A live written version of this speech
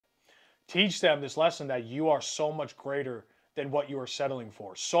teach them this lesson that you are so much greater than what you are settling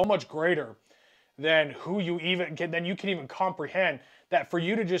for, so much greater than who you even can, than you can even comprehend, that for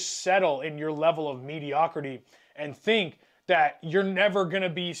you to just settle in your level of mediocrity and think that you're never going to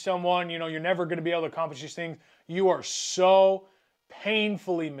be someone, you're never going to be able to accomplish these things, you are so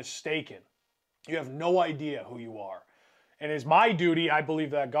painfully mistaken. You have no idea who you are. And it's my duty, I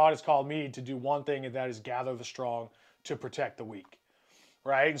believe, that God has called me to do one thing, and that is gather the strong to protect the weak.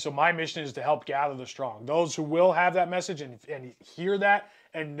 Right? And so my mission is to help gather the strong. Those who will have that message and hear that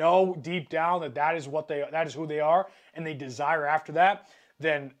and know deep down that that is who they are, and they desire after that,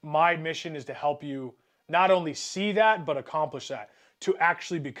 then my mission is to help you not only see that, but accomplish that, to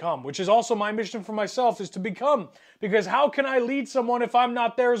actually become, which is also my mission for myself, is to become. Because how can I lead someone if I'm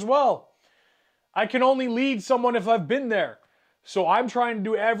not there as well? I can only lead someone if I've been there. So I'm trying to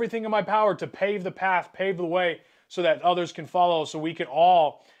do everything in my power to pave the path, pave the way, so that others can follow, so we can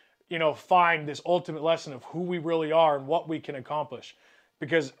all, find this ultimate lesson of who we really are and what we can accomplish.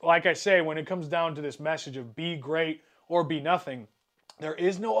 Because like I say, when it comes down to this message of be great or be nothing, there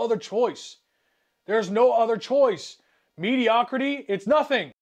is no other choice. There's no other choice. Mediocrity, it's nothing.